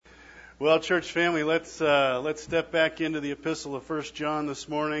Well, church family, let's step back into the epistle of 1 John this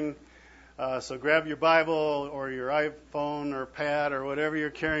morning. So grab your Bible or your iPhone or pad or whatever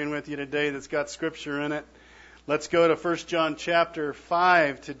you're carrying with you today that's got scripture in it. Let's go to 1 John chapter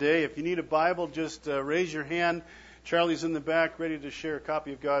 5 today. If you need a Bible, just raise your hand. Charlie's in the back ready to share a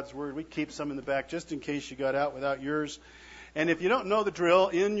copy of God's Word. We keep some in the back just in case you got out without yours. And if you don't know the drill,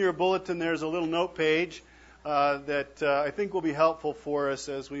 in your bulletin there's a little note page that I think will be helpful for us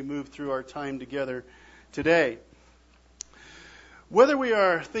as we move through our time together today. Whether we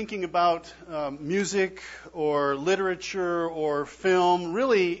are thinking about music or literature or film,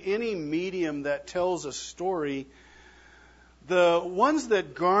 really any medium that tells a story, the ones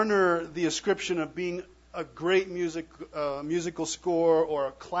that garner the ascription of being a great musical score or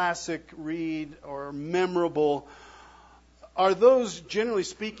a classic read or memorable are those, generally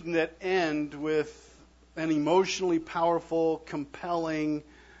speaking, that end with an emotionally powerful, compelling,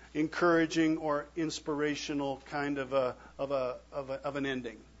 encouraging, or inspirational kind of an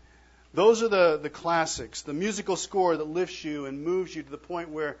ending. Those are the classics, the musical score that lifts you and moves you to the point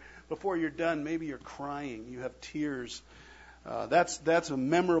where before you're done, maybe you're crying, you have tears. That's a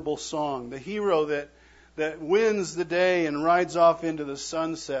memorable song. The hero that wins the day and rides off into the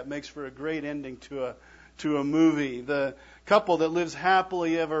sunset makes for a great ending to a movie. The couple that lives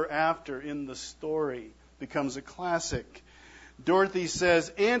happily ever after in the story becomes a classic. Dorothy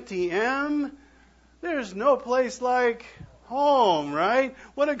says, Auntie M, there's no place like home, right?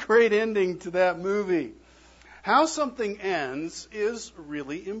 What a great ending to that movie. How something ends is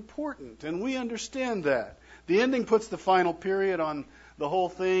really important, and we understand that. The ending puts the final period on the whole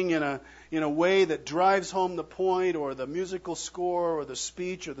thing in a way that drives home the point, or the musical score, or the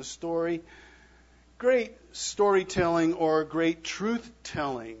speech, or the story. Great storytelling or great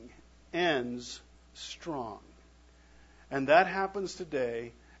truth-telling ends strong. And that happens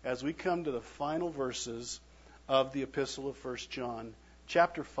today as we come to the final verses of the epistle of 1 John,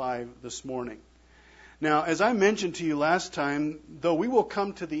 chapter 5 this morning. Now, as I mentioned to you last time, though we will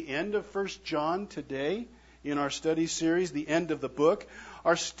come to the end of 1 John today in our study series, the end of the book,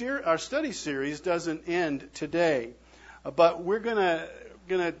 our study series doesn't end today. But we're going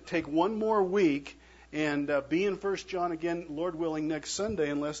to take one more week and be in 1 John again, Lord willing, next Sunday,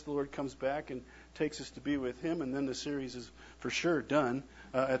 unless the Lord comes back and takes us to be with Him, and then the series is for sure done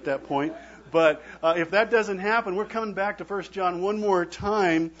at that point. But if that doesn't happen, we're coming back to 1 John one more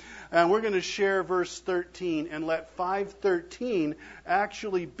time, and we're going to share verse 13 and let 5:13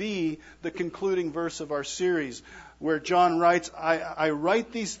 actually be the concluding verse of our series, where John writes, I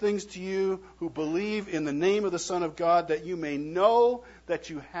write these things to you who believe in the name of the Son of God, that you may know that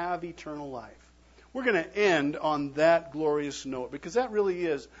you have eternal life. We're going to end on that glorious note, because that really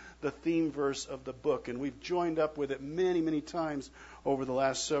is the theme verse of the book, and we've joined up with it many, many times over the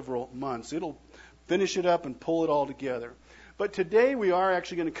last several months. It'll finish it up and pull it all together. But today we are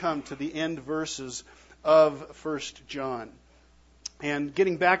actually going to come to the end verses of 1 John. And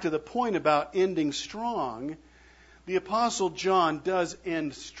getting back to the point about ending strong, the Apostle John does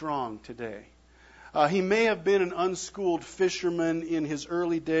end strong today. He may have been an unschooled fisherman in his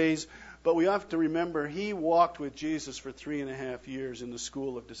early days, but we have to remember he walked with Jesus for 3.5 years in the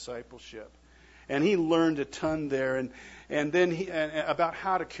school of discipleship. And he learned a ton there. And then about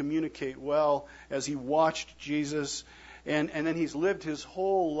how to communicate well as he watched Jesus. And then he's lived his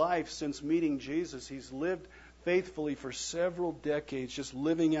whole life since meeting Jesus. He's lived faithfully for several decades, just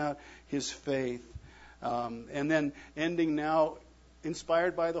living out his faith. And then ending now,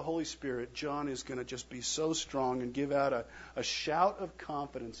 inspired by the Holy Spirit, John is going to just be so strong and give out a shout of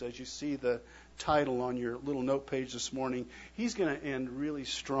confidence as you see the title on your little note page this morning. He's going to end really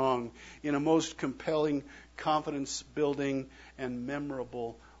strong in a most compelling, confidence-building, and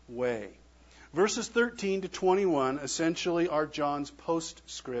memorable way. Verses 13 to 21 essentially are John's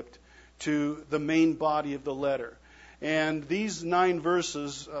postscript to the main body of the letter. And these 9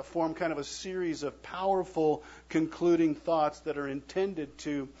 verses form kind of a series of powerful concluding thoughts that are intended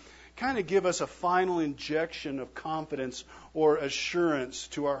to kind of give us a final injection of confidence or assurance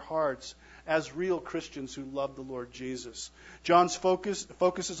to our hearts as real Christians who love the Lord Jesus. John's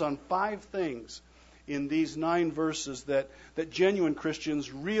focuses on 5 things in these 9 verses that genuine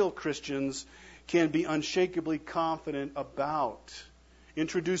Christians, real Christians, can be unshakably confident about,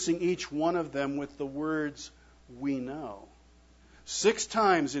 introducing each one of them with the words, we know. 6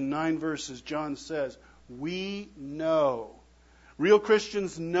 times in 9 verses, John says, we know. Real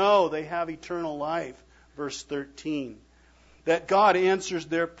Christians know they have eternal life, verse 13. That God answers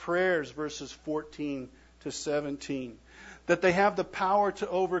their prayers, verses 14 to 17. That they have the power to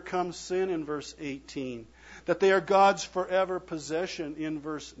overcome sin in verse 18. that they are God's forever possession in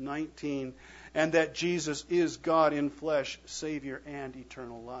verse 19, and that Jesus is God in flesh, Savior, and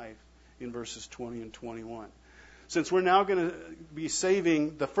eternal life in verses 20 and 21. Since we're now going to be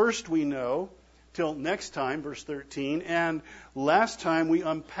saving the first we know till next time, verse 13, and last time we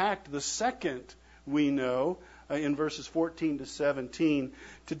unpacked the second we know in verses 14 to 17,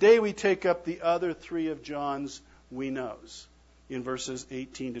 today we take up the other three of John's we knows in verses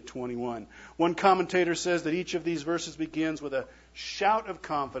 18 to 21. One commentator says that each of these verses begins with a shout of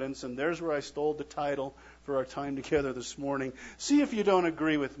confidence, and there's where I stole the title for our time together this morning. See if you don't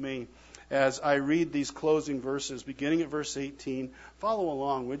agree with me as I read these closing verses, beginning at verse 18. Follow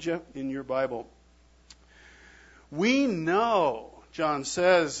along, would you, in your Bible. We know, John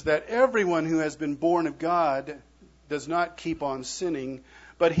says, that everyone who has been born of God does not keep on sinning,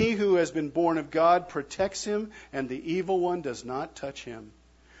 but he who has been born of God protects him, and the evil one does not touch him.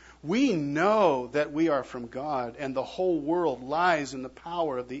 We know that we are from God, and the whole world lies in the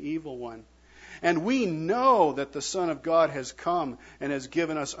power of the evil one. And we know that the Son of God has come and has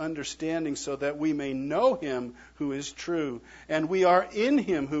given us understanding so that we may know him who is true. And we are in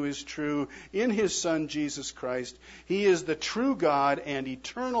him who is true, in his Son Jesus Christ. He is the true God and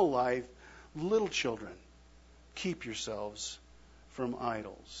eternal life. Little children, keep yourselves from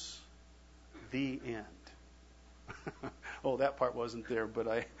idols. The end. Oh, that part wasn't there, but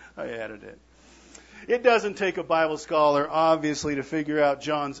I added it. It doesn't take a Bible scholar, obviously, to figure out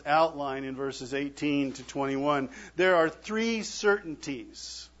John's outline in verses 18 to 21. There are three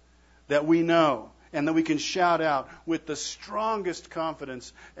certainties that we know and that we can shout out with the strongest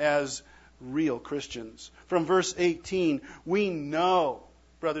confidence as real Christians. From verse 18, we know,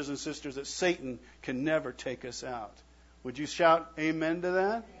 brothers and sisters, that Satan can never take us out. Would you shout amen to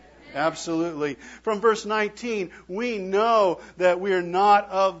that? Absolutely. From verse 19, we know that we are not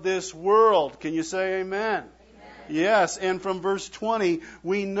of this world. Can you say amen? Yes. And from verse 20,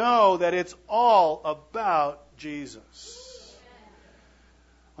 we know that it's all about Jesus.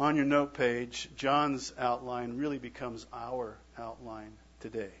 On your note page, John's outline really becomes our outline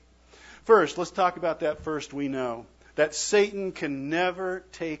today. First, let's talk about that first we know. That Satan can never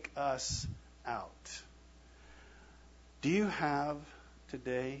take us out. Do you have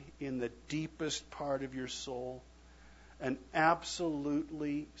today, in the deepest part of your soul, an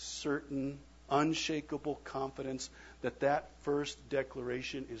absolutely certain, unshakable confidence that that first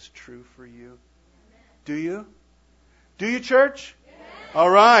declaration is true for you? Do you? Do you, church? Yes. All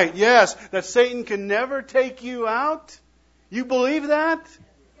right, yes. That Satan can never take you out? You believe that?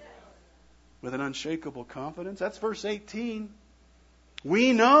 Yes. With an unshakable confidence? That's verse 18.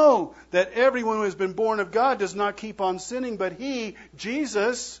 We know that everyone who has been born of God does not keep on sinning, but he,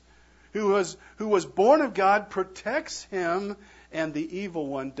 Jesus, who was born of God, protects him, and the evil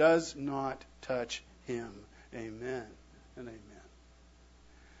one does not touch him. Amen and amen.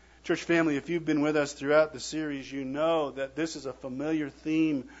 Church family, if you've been with us throughout the series, you know that this is a familiar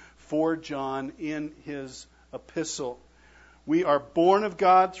theme for John in his epistle. We are born of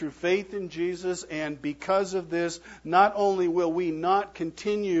God through faith in Jesus, and because of this, not only will we not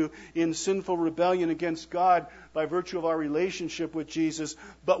continue in sinful rebellion against God by virtue of our relationship with Jesus,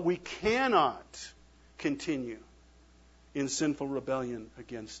 but we cannot continue in sinful rebellion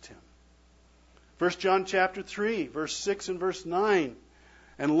against him. 1 John chapter 3, verse 6 and verse 9,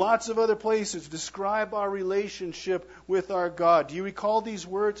 and lots of other places describe our relationship with our God. Do you recall these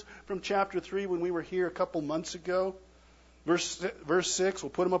words from chapter 3 when we were here a couple months ago? Verse 6, we'll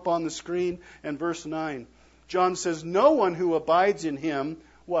put them up on the screen, and verse 9. John says, no one who abides in him,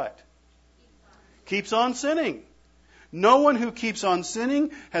 what? Keeps on sinning. No one who keeps on sinning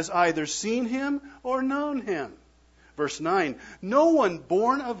has either seen him or known him. Verse 9, no one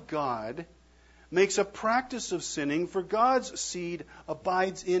born of God makes a practice of sinning, for God's seed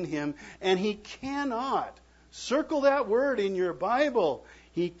abides in him, and he cannot, circle that word in your Bible,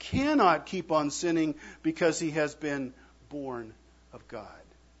 he cannot keep on sinning because he has been born of God.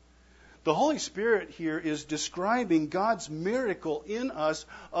 The Holy Spirit here is describing God's miracle in us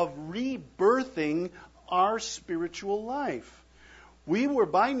of rebirthing our spiritual life. We were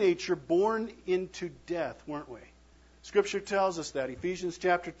by nature born into death, weren't we? Scripture tells us that. Ephesians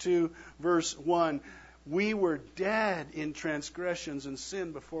chapter 2, verse 1. We were dead in transgressions and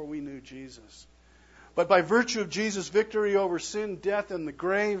sin before we knew Jesus. But by virtue of Jesus' victory over sin, death, and the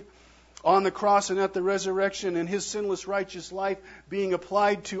grave, on the cross and at the resurrection, and his sinless righteous life being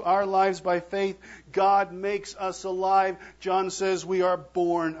applied to our lives by faith, God makes us alive. John says we are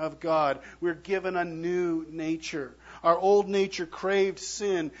born of God. We're given a new nature. Our old nature craved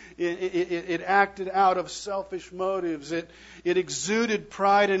sin. It acted out of selfish motives. It exuded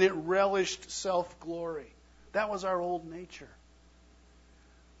pride, and it relished self-glory. That was our old nature.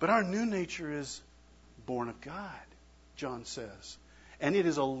 But our new nature is born of God, John says. And it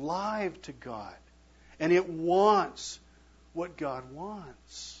is alive to God. And it wants what God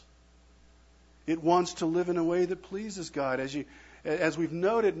wants. It wants to live in a way that pleases God. As we've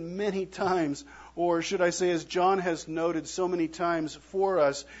noted many times, or should I say as John has noted so many times for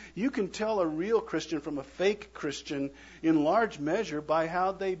us, you can tell a real Christian from a fake Christian in large measure by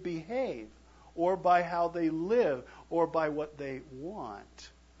how they behave, or by how they live, or by what they want.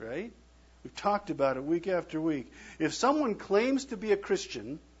 Right? We've talked about it week after week. If someone claims to be a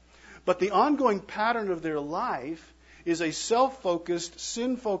Christian, but the ongoing pattern of their life is a self-focused,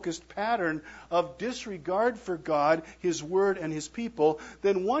 sin-focused pattern of disregard for God, His Word, and His people,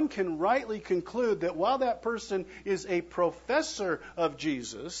 then one can rightly conclude that while that person is a professor of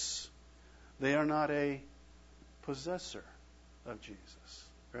Jesus, they are not a possessor of Jesus.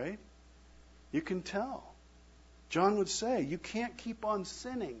 Right? You can tell. John would say, you can't keep on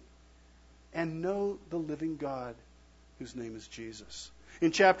sinning and know the living God whose name is Jesus.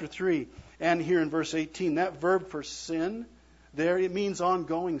 In chapter 3 and here in verse 18, that verb for sin there, it means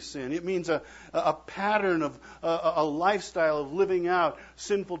ongoing sin. It means a pattern of a lifestyle of living out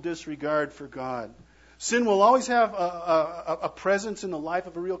sinful disregard for God. Sin will always have a presence in the life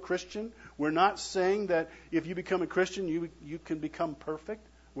of a real Christian. We're not saying that if you become a Christian, you can become perfect.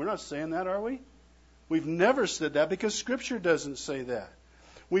 We're not saying that, are we? We've never said that because Scripture doesn't say that.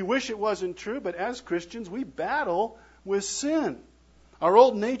 We wish it wasn't true, but as Christians, we battle with sin. Our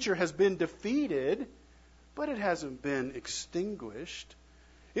old nature has been defeated, but it hasn't been extinguished.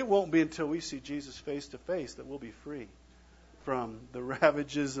 It won't be until we see Jesus face to face that we'll be free from the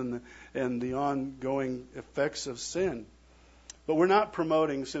ravages and the ongoing effects of sin. But we're not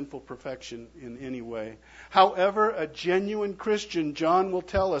promoting sinful perfection in any way. However, a genuine Christian, John will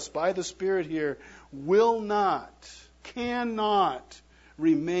tell us by the Spirit here, cannot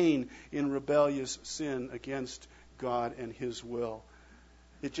remain in rebellious sin against God and His will.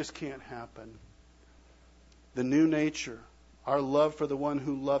 It just can't happen. The new nature, our love for the one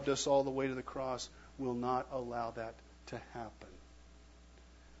who loved us all the way to the cross, will not allow that to happen.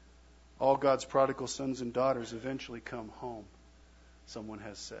 All God's prodigal sons and daughters eventually come home, someone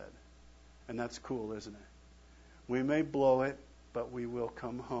has said. And that's cool, isn't it? We may blow it, but we will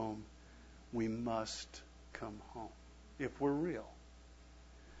come home. We must come home if we're real.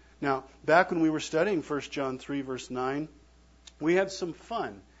 Now, back when we were studying 1 John 3, verse 9, we had some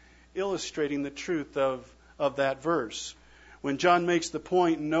fun illustrating the truth of that verse. When John makes the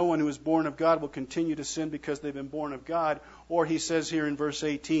point, no one who is born of God will continue to sin because they've been born of God, or he says here in verse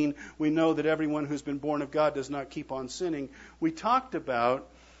 18, we know that everyone who's been born of God does not keep on sinning. We talked about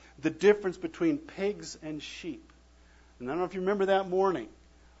the difference between pigs and sheep. And I don't know if you remember that morning,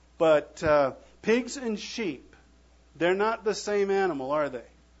 but pigs and sheep, they're not the same animal, are they?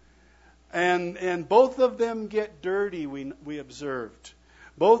 And both of them get dirty, we observed.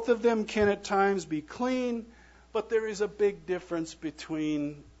 Both of them can at times be clean, but there is a big difference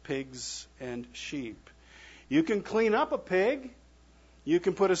between pigs and sheep. You can clean up a pig. You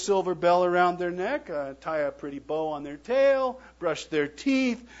can put a silver bell around their neck, tie a pretty bow on their tail, brush their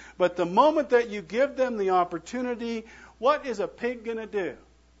teeth. But the moment that you give them the opportunity, what is a pig going to do?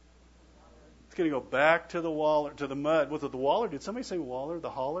 It's going to go back to the waller, to the mud. Was it the waller? Did somebody say waller? The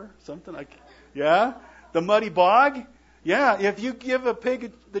holler? Something like, yeah? The muddy bog? Yeah, if you give a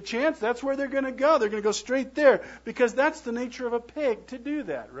pig the chance, that's where they're going to go. They're going to go straight there because that's the nature of a pig to do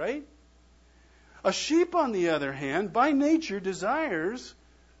that, right? A sheep, on the other hand, by nature desires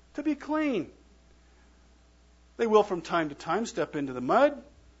to be clean. They will from time to time step into the mud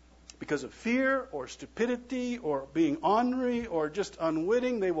because of fear or stupidity or being ornery or just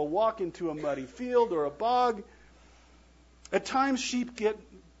unwitting. They will walk into a muddy field or a bog. At times, sheep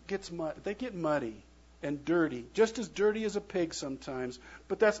get muddy and dirty, just as dirty as a pig sometimes.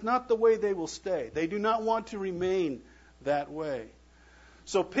 But that's not the way they will stay. They do not want to remain that way.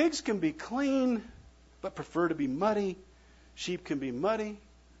 So pigs can be clean, but prefer to be muddy. Sheep can be muddy.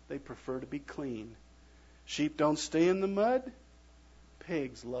 They prefer to be clean. Sheep don't stay in the mud.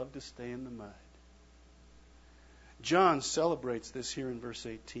 Pigs love to stay in the mud. John celebrates this here in verse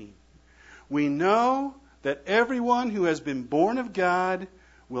 18. We know that everyone who has been born of God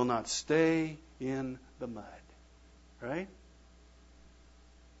will not stay in the mud. Right?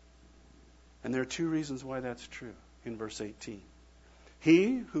 And there are two reasons why that's true in verse 18.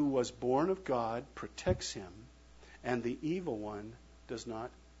 He who was born of God protects him, and the evil one does not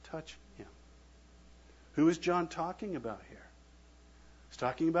touch him. Who is John talking about here? He's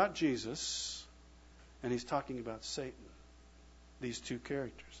talking about Jesus, and he's talking about Satan. These two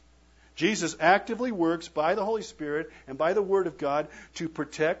characters. Jesus actively works by the Holy Spirit and by the Word of God to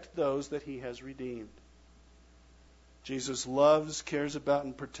protect those that He has redeemed. Jesus loves, cares about,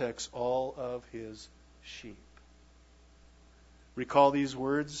 and protects all of His sheep. Recall these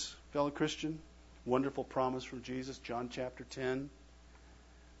words, fellow Christian. Wonderful promise from Jesus, John chapter 10,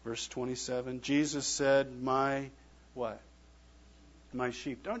 verse 27. Jesus said, my what? My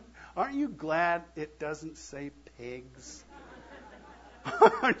sheep. Aren't you glad it doesn't say pigs?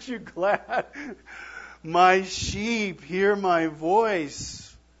 Aren't you glad? My sheep hear my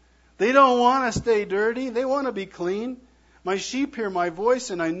voice. They don't want to stay dirty. They want to be clean. My sheep hear my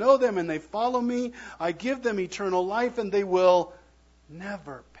voice, and I know them, and they follow me. I give them eternal life, and they will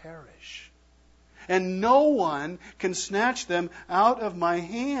never perish. And no one can snatch them out of my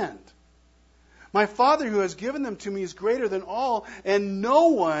hand. My Father who has given them to me is greater than all, and no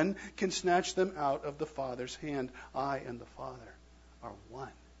one can snatch them out of the Father's hand. I and the Father are one.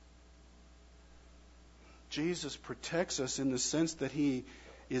 Jesus protects us in the sense that He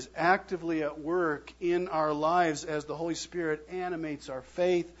is actively at work in our lives as the Holy Spirit animates our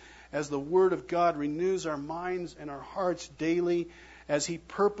faith, as the Word of God renews our minds and our hearts daily, as He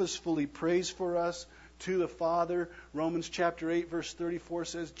purposefully prays for us to the Father. Romans chapter 8 verse 34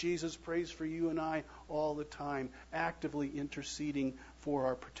 says Jesus prays for you and I all the time, actively interceding for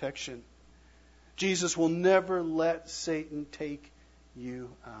our protection. Jesus will never let Satan take you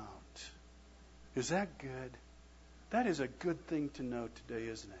out. Is that good? That is a good thing to know today,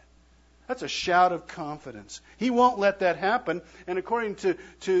 isn't it? That's a shout of confidence. He won't let that happen. And according to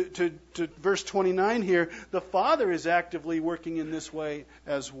verse 29 here, the Father is actively working in this way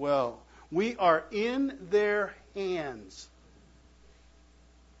as well. We are in their hands.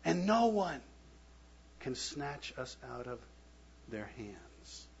 And no one can snatch us out of their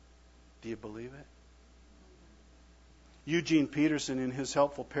hands. Do you believe it? Eugene Peterson, in his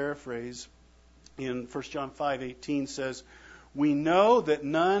helpful paraphrase in 1 John 5:18 says, we know that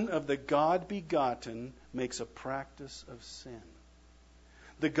none of the God-begotten makes a practice of sin.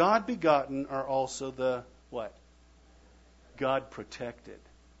 The God-begotten are also the what? God-protected.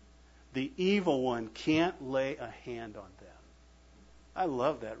 The evil one can't lay a hand on them. I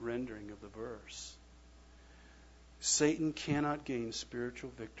love that rendering of the verse. Satan cannot gain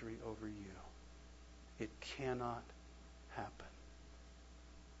spiritual victory over you. It cannot happen.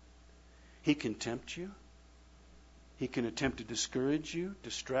 He can tempt you. He can attempt to discourage you,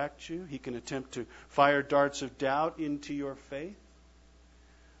 distract you. He can attempt to fire darts of doubt into your faith.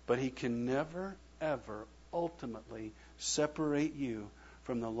 But he can never, ever, ultimately separate you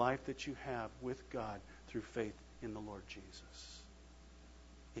from the life that you have with God through faith in the Lord Jesus.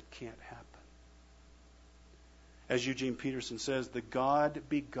 It can't happen. As Eugene Peterson says, the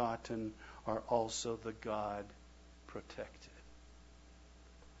God-begotten are also the God-protected.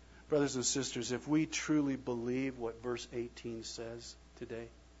 Brothers and sisters, if we truly believe what verse 18 says today,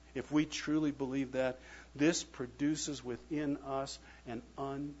 if we truly believe that, this produces within us an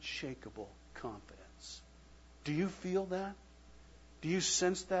unshakable confidence. Do you feel that? Do you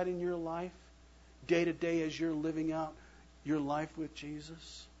sense that in your life, day to day as you're living out your life with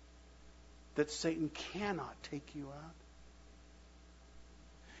Jesus? That Satan cannot take you out?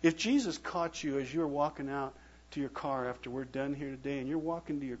 If Jesus caught you as you're walking out to your car after we're done here today, and you're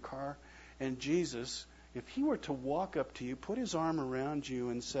walking to your car, and Jesus, if He were to walk up to you, put His arm around you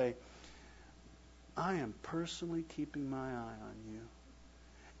and say, I am personally keeping my eye on you,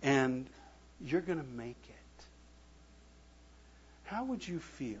 and you're going to make it. How would you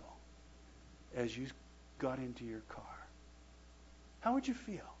feel as you got into your car? How would you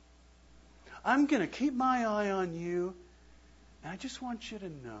feel? I'm going to keep my eye on you, and I just want you to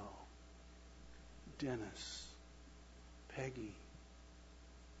know, Dennis, Peggy,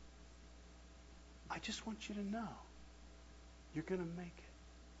 I just want you to know you're going to make it.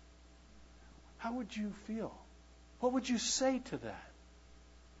 How would you feel? What would you say to that?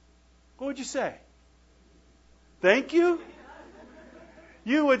 What would you say? Thank you?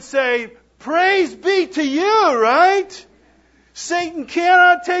 You would say, praise be to you, right? Satan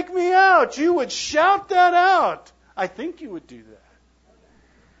cannot take me out. You would shout that out. I think you would do that.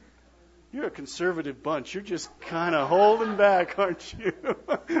 You're a conservative bunch. You're just kind of holding back, aren't you?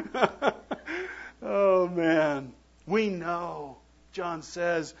 Oh, man. We know, John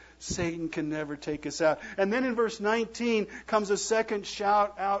says, Satan can never take us out. And then in verse 19 comes a second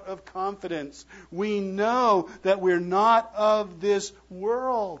shout out of confidence. We know that we're not of this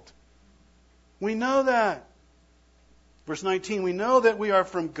world. We know that. Verse 19, we know that we are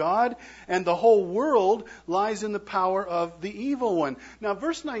from God, and the whole world lies in the power of the evil one. Now,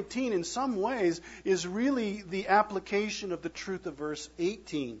 verse 19, in some ways, is really the application of the truth of verse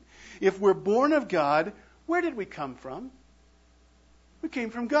 18. If we're born of God, where did we come from? We came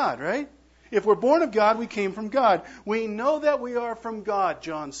from God, right? If we're born of God, we came from God. We know that we are from God,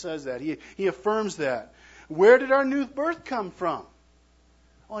 John says that. He affirms that. Where did our new birth come from?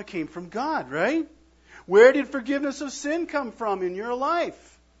 Well, it came from God, right? Where did forgiveness of sin come from in your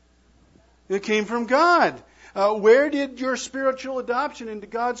life? It came from God. Where did your spiritual adoption into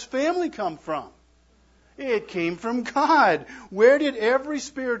God's family come from? It came from God. Where did every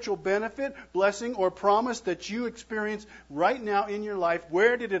spiritual benefit, blessing, or promise that you experience right now in your life,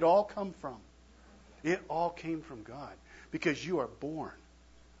 where did it all come from? It all came from God, because you are born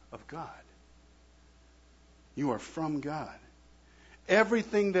of God. You are from God.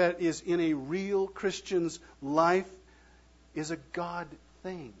 Everything that is in a real Christian's life is a God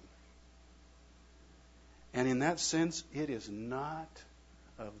thing. And in that sense, it is not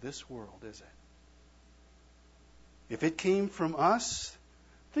of this world, is it? If it came from us,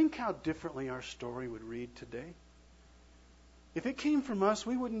 think how differently our story would read today. If it came from us,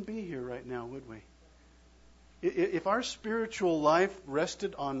 we wouldn't be here right now, would we? If our spiritual life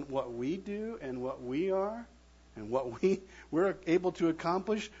rested on what we do and what we are, and what we're able to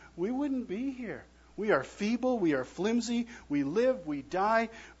accomplish, we wouldn't be here. We are feeble, we are flimsy, we live, we die,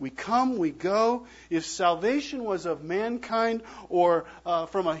 we come, we go. If salvation was of mankind or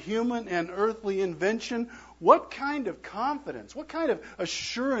from a human and earthly invention, what kind of confidence, what kind of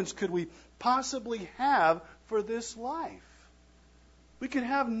assurance could we possibly have for this life? We could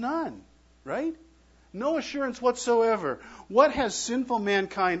have none, right? No assurance whatsoever. What has sinful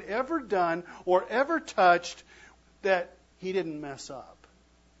mankind ever done or ever touched that he didn't mess up,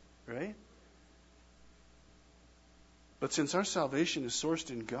 right? But since our salvation is sourced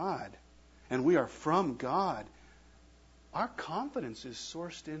in God, and we are from God, our confidence is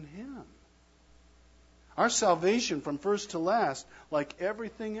sourced in Him. Our salvation from first to last, like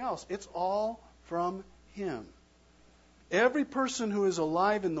everything else, it's all from Him. Every person who is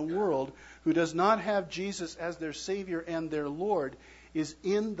alive in the world who does not have Jesus as their Savior and their Lord is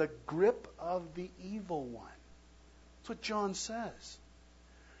in the grip of the evil one. That's what John says.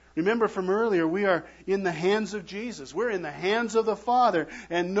 Remember from earlier, we are in the hands of Jesus. We're in the hands of the Father,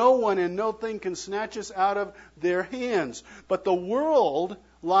 and no one and no thing can snatch us out of their hands. But the world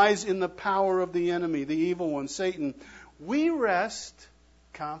lies in the power of the enemy, the evil one, Satan. We rest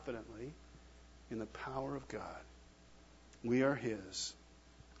confidently in the power of God. We are His.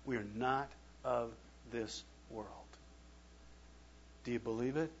 We are not of this world. Do you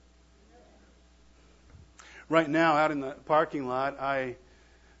believe it? Right now, out in the parking lot, I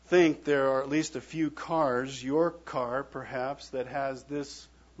think there are at least a few cars, your car perhaps, that has this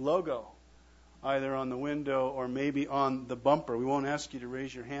logo, either on the window or maybe on the bumper. We won't ask you to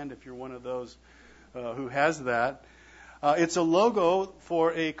raise your hand if you're one of those who has that. It's a logo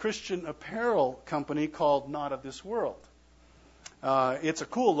for a Christian apparel company called Not of This World. It's a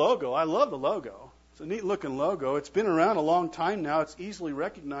cool logo. I love the logo. It's a neat-looking logo. It's been around a long time now. It's easily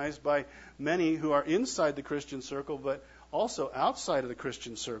recognized by many who are inside the Christian circle, but also outside of the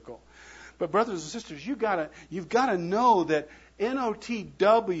Christian circle. But brothers and sisters, you've got to know that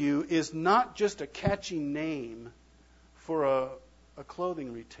NOTW is not just a catchy name for a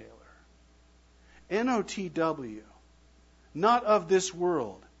clothing retailer. NOTW, not of this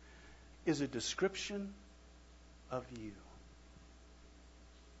world, is a description of you.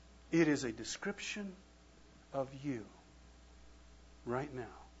 It is a description of you right now,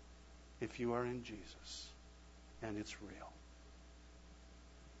 if you are in Jesus, and it's real.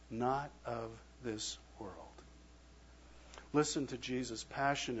 Not of this world. Listen to Jesus'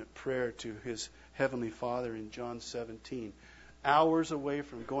 passionate prayer to His Heavenly Father in John 17. Hours away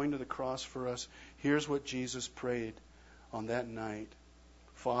from going to the cross for us, here's what Jesus prayed on that night.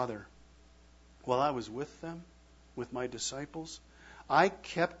 Father, while I was with them, with my disciples, I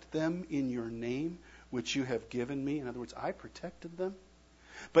kept them in your name, which you have given me. In other words, I protected them.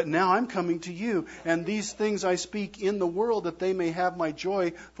 But now I'm coming to you, and these things I speak in the world, that they may have my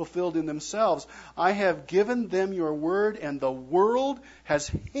joy fulfilled in themselves. I have given them your word, and the world has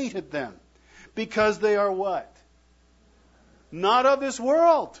hated them, because they are what? Not of this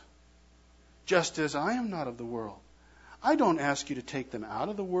world, just as I am not of the world. I don't ask you to take them out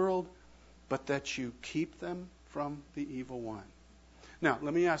of the world, but that you keep them from the evil one. Now,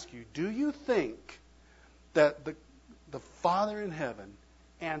 let me ask you, do you think that the Father in heaven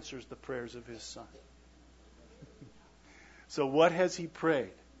answers the prayers of His Son? So what has He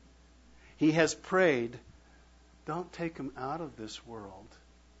prayed? He has prayed Don't take them out of this world.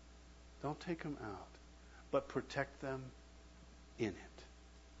 Don't take them out, but protect them in it.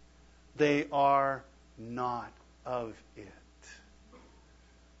 They are not of it.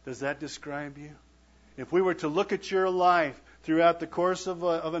 Does that describe you? If we were to look at your life throughout the course of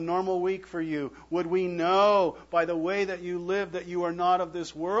a normal week for you, would we know by the way that you live that you are not of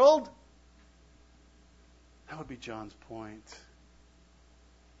this world? That would be John's point.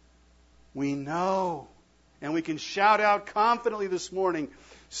 We know, and we can shout out confidently this morning,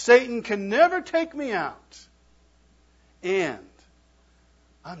 Satan can never take me out. And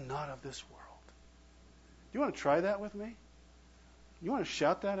I'm not of this world. Do you want to try that with me? You want to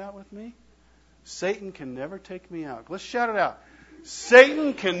shout that out with me? Satan can never take me out. Let's shout it out.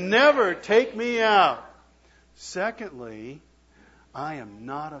 Satan can never take me out. Secondly, I am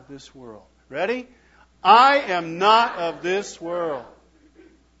not of this world. Ready? I am not of this world.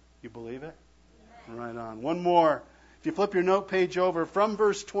 You believe it? Right on. One more. If you flip your note page over from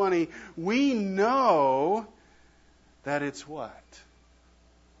verse 20, we know that it's what?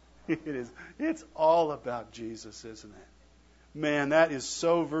 It is. It's all about Jesus, isn't it? Man, that is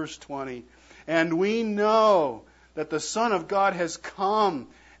so verse 20. And we know that the Son of God has come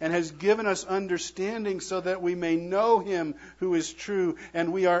and has given us understanding so that we may know Him who is true,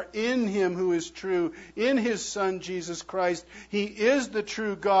 and we are in Him who is true, in His Son Jesus Christ. He is the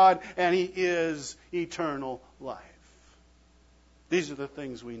true God, and He is eternal life. These are the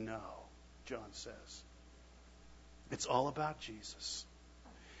things we know, John says. It's all about Jesus.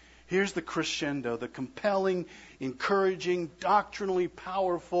 Here's the crescendo, the compelling, encouraging, doctrinally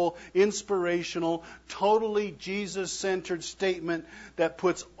powerful, inspirational, totally Jesus-centered statement that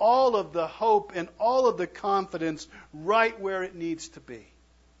puts all of the hope and all of the confidence right where it needs to be.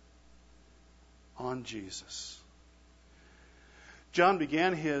 On Jesus. John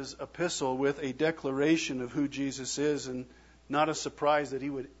began his epistle with a declaration of who Jesus is, and not a surprise that he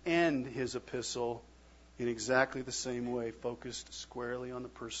would end his epistle in exactly the same way, focused squarely on the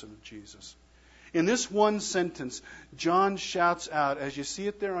person of Jesus. In this one sentence, John shouts out, as you see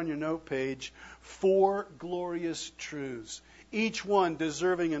it there on your note page, 4 glorious truths, each one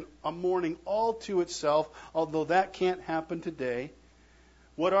deserving a morning all to itself, although that can't happen today.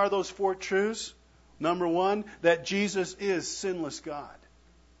 What are those 4 truths? Number 1, that Jesus is sinless God.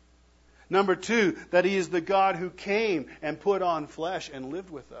 Number 2, that He is the God who came and put on flesh and lived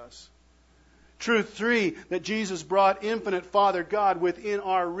with us. Truth 3, that Jesus brought infinite Father God within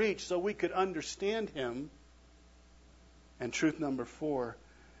our reach so we could understand Him. And truth number 4,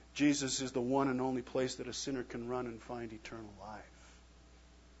 Jesus is the one and only place that a sinner can run and find eternal life.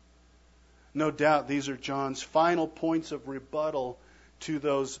 No doubt these are John's final points of rebuttal to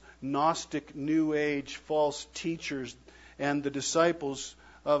those Gnostic New Age false teachers and the disciples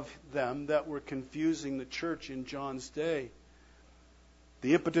of them that were confusing the church in John's day.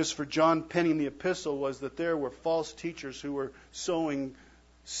 The impetus for John penning the epistle was that there were false teachers who were sowing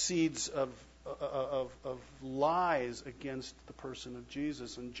seeds of lies against the person of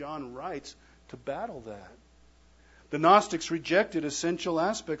Jesus. And John writes to battle that. The Gnostics rejected essential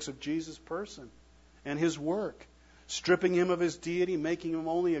aspects of Jesus' person and His work, stripping Him of His deity, making Him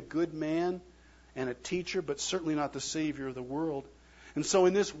only a good man and a teacher, but certainly not the Savior of the world. And so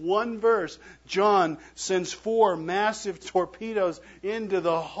in this one verse, John sends 4 massive torpedoes into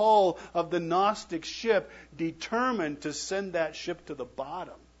the hull of the Gnostic ship, determined to send that ship to the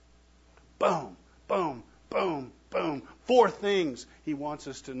bottom. Boom, boom, boom, boom. 4 things he wants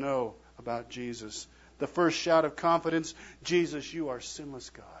us to know about Jesus. The first shout of confidence, Jesus, you are sinless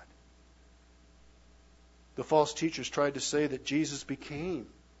God. The false teachers tried to say that Jesus became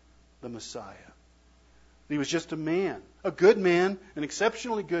the Messiah. He was just a good man, an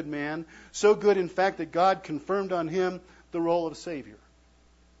exceptionally good man, so good, in fact, that God confirmed on him the role of Savior.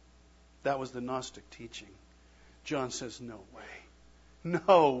 That was the Gnostic teaching. John says, no way.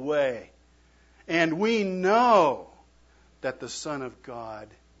 No way. And we know that the Son of God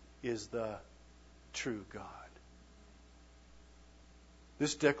is the true God.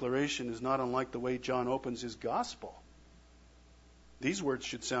 This declaration is not unlike the way John opens his gospel. These words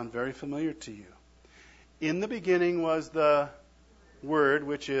should sound very familiar to you. In the beginning was the Word,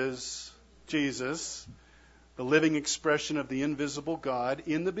 which is Jesus, the living expression of the invisible God.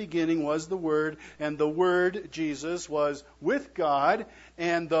 In the beginning was the Word, and the Word, Jesus, was with God,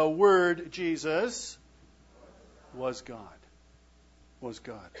 and the Word, Jesus, was God. Was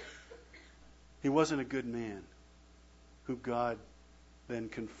God. He wasn't a good man who God then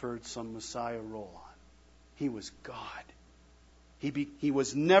conferred some Messiah role on. He was God. He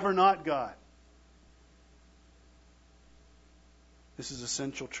was never not God. This is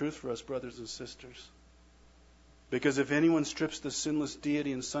essential truth for us, brothers and sisters. Because if anyone strips the sinless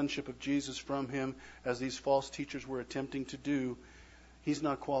deity and sonship of Jesus from him, as these false teachers were attempting to do, he's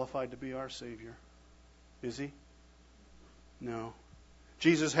not qualified to be our Savior. Is he? No.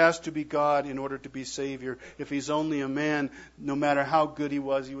 Jesus has to be God in order to be Savior. If he's only a man, no matter how good he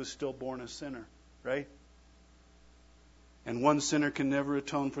was still born a sinner. Right? And one sinner can never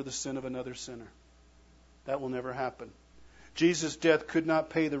atone for the sin of another sinner. That will never happen. Jesus' death could not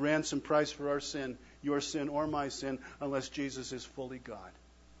pay the ransom price for our sin, your sin or my sin, unless Jesus is fully God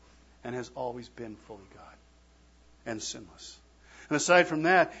and has always been fully God and sinless. And aside from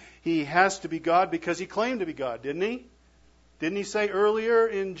that, he has to be God because he claimed to be God, didn't he? Didn't he say earlier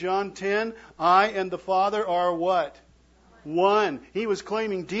in John 10, I and the Father are what? One. He was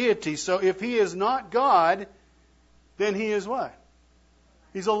claiming deity. So if he is not God, then he is what?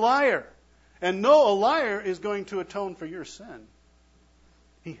 He's a liar. And no, a liar is going to atone for your sin.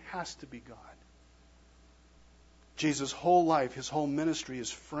 He has to be God. Jesus' whole life, his whole ministry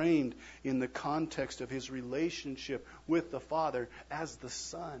is framed in the context of his relationship with the Father as the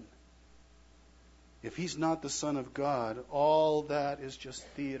Son. If he's not the Son of God, all that is just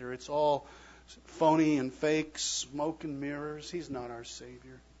theater. It's all phony and fake, smoke and mirrors. He's not our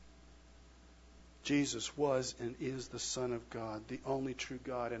Savior. Jesus was and is the Son of God, the only true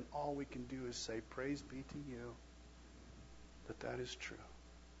God, and all we can do is say, praise be to you that is true.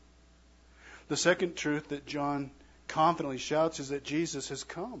 The second truth that John confidently shouts is that Jesus has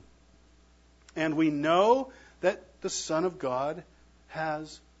come. And we know that the Son of God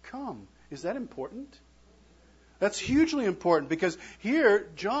has come. Is that important? That's hugely important because here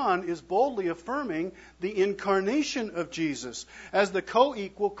John is boldly affirming the incarnation of Jesus. As the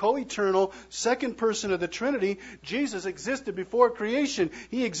co-equal, co-eternal, second person of the Trinity, Jesus existed before creation.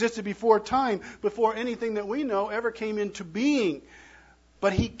 He existed before time, before anything that we know ever came into being.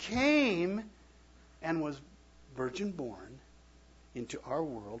 But he came and was virgin born into our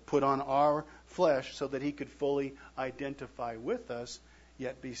world, put on our flesh so that he could fully identify with us,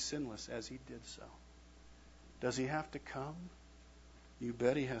 yet be sinless as he did so. Does he have to come? You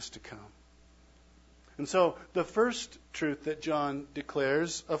bet he has to come. And so the first truth that John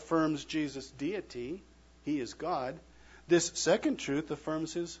declares affirms Jesus' deity. He is God. This second truth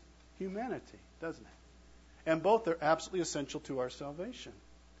affirms his humanity, doesn't it? And both are absolutely essential to our salvation.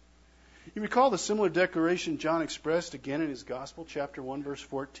 You recall the similar declaration John expressed again in his Gospel, chapter 1, verse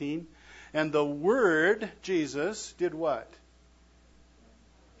 14. And the Word, Jesus, did what?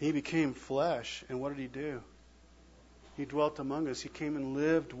 He became flesh. And what did he do? He dwelt among us. He came and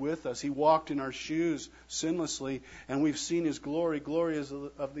lived with us. He walked in our shoes sinlessly. And we've seen his glory. Glory is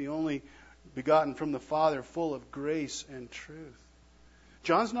of the only begotten from the Father, full of grace and truth.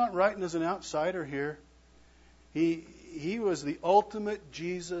 John's not writing as an outsider here. He was the ultimate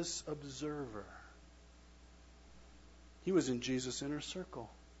Jesus observer. He was in Jesus' inner circle.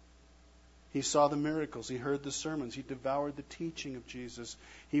 He saw the miracles. He heard the sermons. He devoured the teaching of Jesus.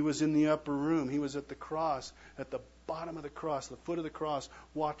 He was in the upper room. He was at the cross, at the bottom of the cross, the foot of the cross,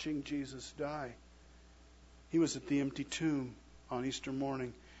 watching Jesus die. He was at the empty tomb on Easter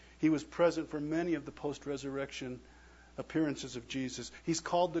morning. He was present for many of the post-resurrection appearances of Jesus. He's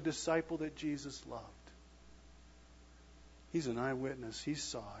called the disciple that Jesus loved. He's an eyewitness. He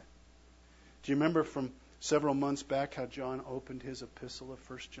saw it. Do you remember from several months back how John opened his epistle of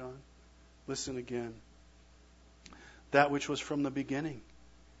 1 John? Listen again. That which was from the beginning,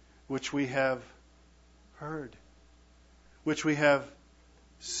 which we have heard, which we have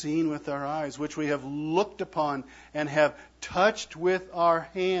seen with our eyes, which we have looked upon and have touched with our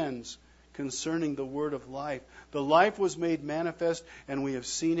hands concerning the word of life. The life was made manifest, and we have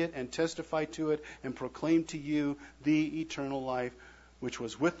seen it and testified to it and proclaimed to you the eternal life, which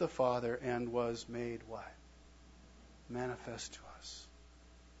was with the Father and was made what? Manifest to us.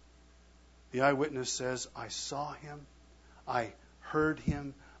 The eyewitness says, I saw him, I heard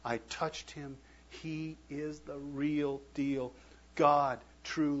him, I touched him. He is the real deal. God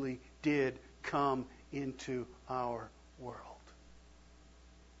truly did come into our world.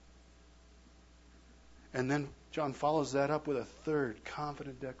 And then John follows that up with a third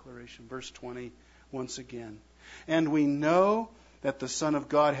confident declaration. Verse 20, once again. And we know that the Son of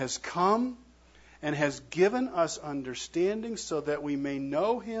God has come and has given us understanding so that we may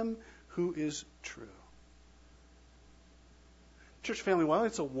know him who is true. Church family, while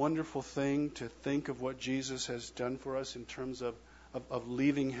it's a wonderful thing to think of what Jesus has done for us in terms of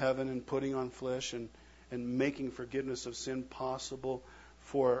leaving heaven and putting on flesh and making forgiveness of sin possible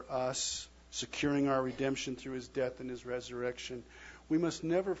for us, securing our redemption through his death and his resurrection, we must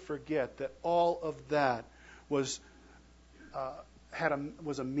never forget that all of that was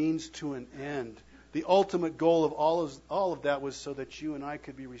a means to an end The ultimate goal of all of that was so that you and I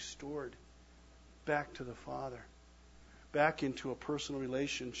could be restored back to the Father, back into a personal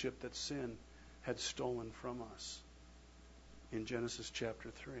relationship that sin had stolen from us in Genesis chapter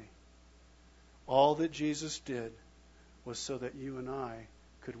 3. All that Jesus did was so that you and I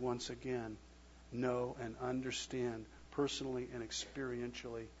could once again know and understand personally and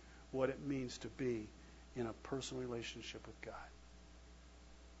experientially what it means to be in a personal relationship with God.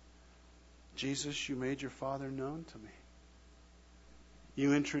 Jesus, you made your Father known to me.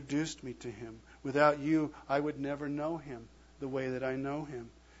 You introduced me to Him. Without you, I would never know Him the way that I know Him.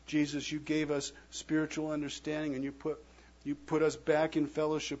 Jesus, you gave us spiritual understanding, and you put us back in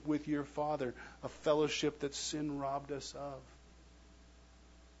fellowship with your Father, a fellowship that sin robbed us of.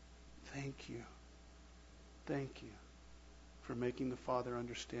 Thank you. Thank you for making the Father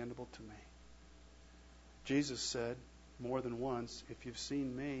understandable to me. Jesus said more than once, if you've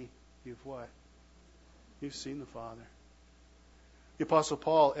seen me, you've what? You've seen the Father. The Apostle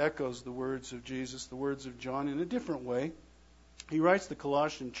Paul echoes the words of Jesus, the words of John, in a different way. He writes the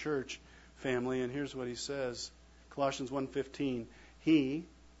Colossian church family, and here's what he says. Colossians 1:15. He,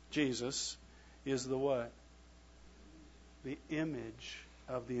 Jesus, is the what? The image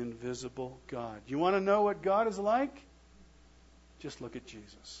of the invisible God. You want to know what God is like? Just look at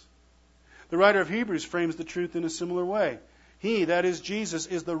Jesus. The writer of Hebrews frames the truth in a similar way. He, that is Jesus,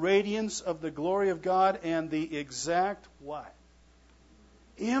 is the radiance of the glory of God and the exact what?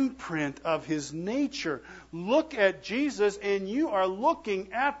 Imprint of His nature. Look at Jesus and you are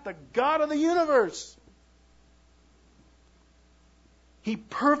looking at the God of the universe. He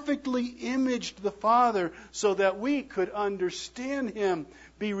perfectly imaged the Father so that we could understand Him,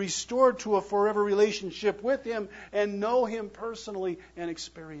 be restored to a forever relationship with Him, and know Him personally and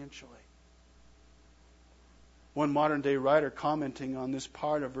experientially. One modern day writer commenting on this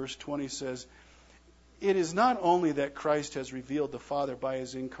part of verse 20 says, it is not only that Christ has revealed the Father by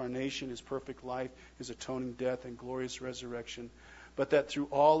His incarnation, His perfect life, His atoning death, and glorious resurrection, but that through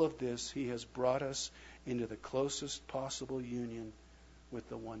all of this He has brought us into the closest possible union with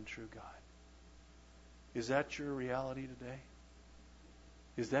the one true God. Is that your reality today?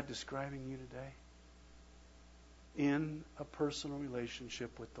 Is that describing you today? In a personal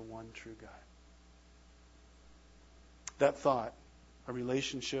relationship with the one true God. That thought, a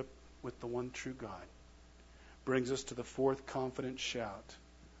relationship with the one true God, brings us to the fourth confident shout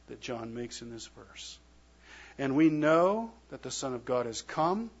that John makes in this verse. And we know that the Son of God has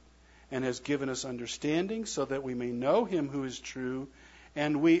come and has given us understanding so that we may know Him who is true,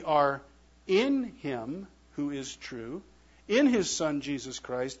 and we are in Him who is true, in His Son Jesus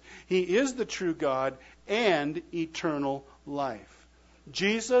Christ. He is the true God and eternal life.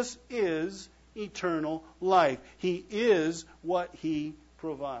 Jesus is eternal life. He is what He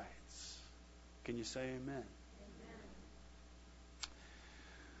provides. Can you say amen? Amen.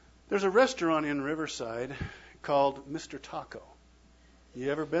 There's a restaurant in Riverside called Mr. Taco.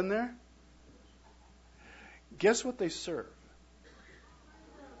 You ever been there? Guess what they serve?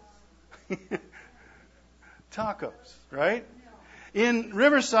 Tacos, right? In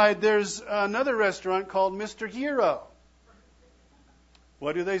Riverside, there's another restaurant called Mr. Hero.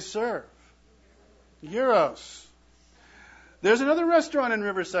 What do they serve? Gyros. There's another restaurant in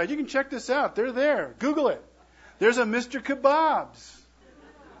Riverside. You can check this out. They're there. Google it. There's a Mr. Kebabs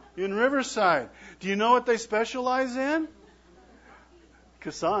in Riverside. Do you know what they specialize in?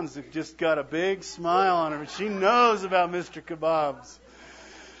 Kassan's just got a big smile on her. She knows about Mr. Kebabs.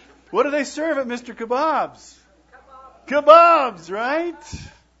 What do they serve at Mr. Kebabs? Kebabs,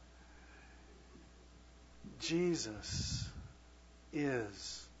 right? Jesus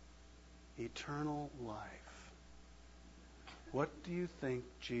is eternal life. What do you think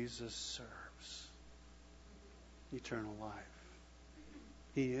Jesus serves? Eternal life.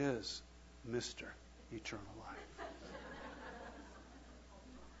 He is Mr. Eternal Life.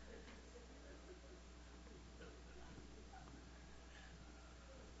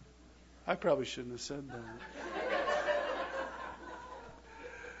 I probably shouldn't have said that.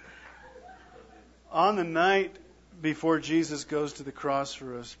 On the night before Jesus goes to the cross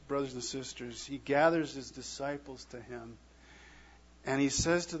for us, brothers and sisters, He gathers His disciples to Him. And He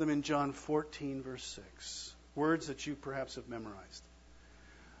says to them in John 14, verse 6, words that you perhaps have memorized.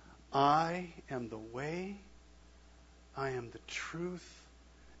 I am the way, I am the truth,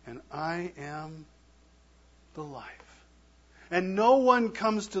 and I am the life. And no one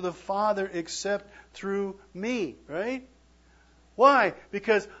comes to the Father except through me, right? Why?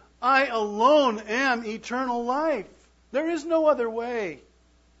 Because I alone am eternal life. There is no other way.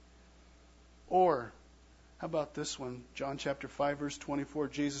 Or, How about this one? John chapter 5, verse 24.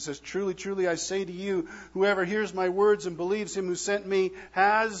 Jesus says, "Truly, truly, I say to you, whoever hears my words and believes him who sent me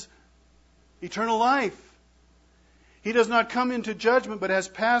has eternal life. He does not come into judgment, but has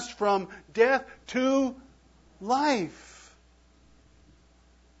passed from death to life."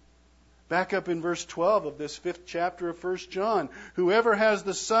 Back up in verse 12 of this 5th chapter of 1 John. "Whoever has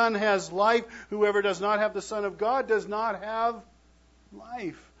the Son has life. Whoever does not have the Son of God does not have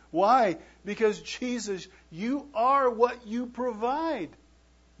life." Why? Because Jesus, you are what you provide.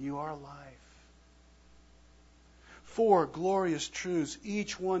 You are life. 4 glorious truths,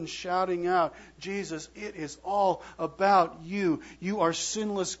 each one shouting out, "Jesus, it is all about you. You are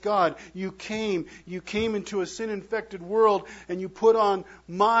sinless God. You came into a sin-infected world, and you put on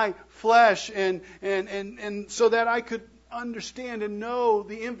my flesh, and so that I could understand and know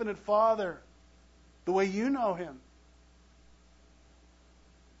the infinite Father the way you know him.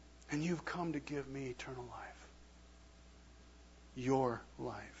 And you've come to give me eternal life. Your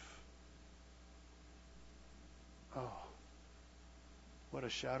life." Oh, what a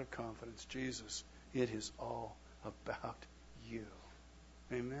shout of confidence. Jesus, it is all about you.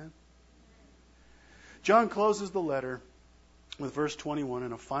 Amen? John closes the letter with verse 21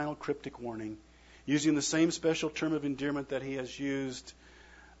 and a final cryptic warning, using the same special term of endearment that he has used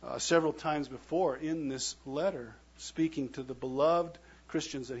several times before in this letter, speaking to the beloved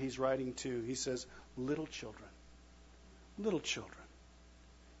Christians that he's writing to. He says, little children,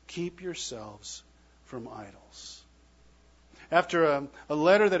 keep yourselves from idols. After a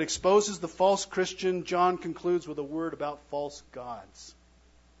letter that exposes the false Christian, John concludes with a word about false gods.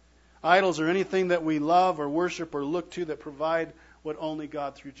 Idols are anything that we love or worship or look to that provide what only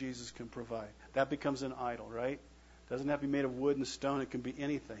God through Jesus can provide. That becomes an idol, right? It doesn't have to be made of wood and stone. It can be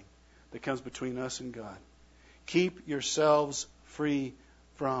anything that comes between us and God. Keep yourselves free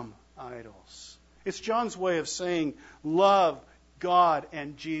from idols. It's John's way of saying, love God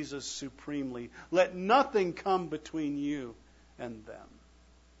and Jesus supremely. Let nothing come between you and them.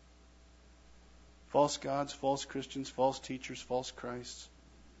 False gods, false Christians, false teachers, false Christs.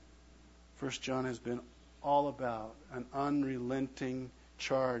 1 John has been all about an unrelenting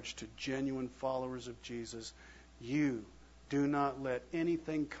charge to genuine followers of Jesus. You do not let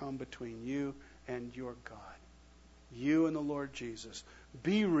anything come between you and your God. You and the Lord Jesus.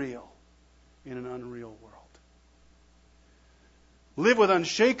 Be real in an unreal world. Live with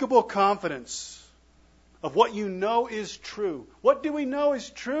unshakable confidence of what you know is true. What do we know is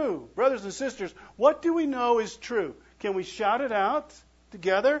true? Brothers and sisters, what do we know is true? Can we shout it out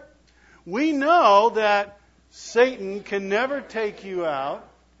together? We know that Satan can never take you out,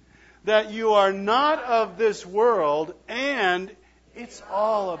 that you are not of this world, and it's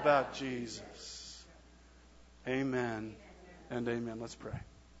all about Jesus. Amen and amen. Let's pray.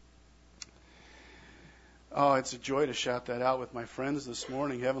 Oh, it's a joy to shout that out with my friends this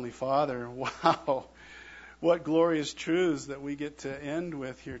morning. Heavenly Father, wow, what glorious truths that we get to end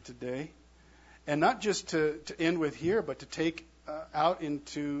with here today. And not just to end with here, but to take out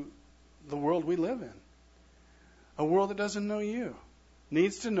into the world we live in. A world that doesn't know you,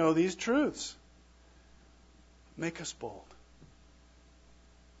 needs to know these truths. Make us bold.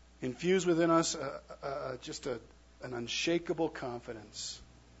 Infuse within us an unshakable confidence.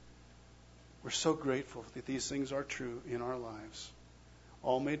 We're so grateful that these things are true in our lives.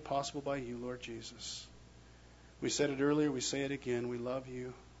 All made possible by you, Lord Jesus. We said it earlier, we say it again. We love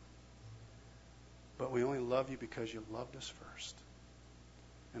you. But we only love you because you loved us first.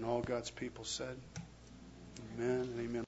 And all God's people said, amen and amen.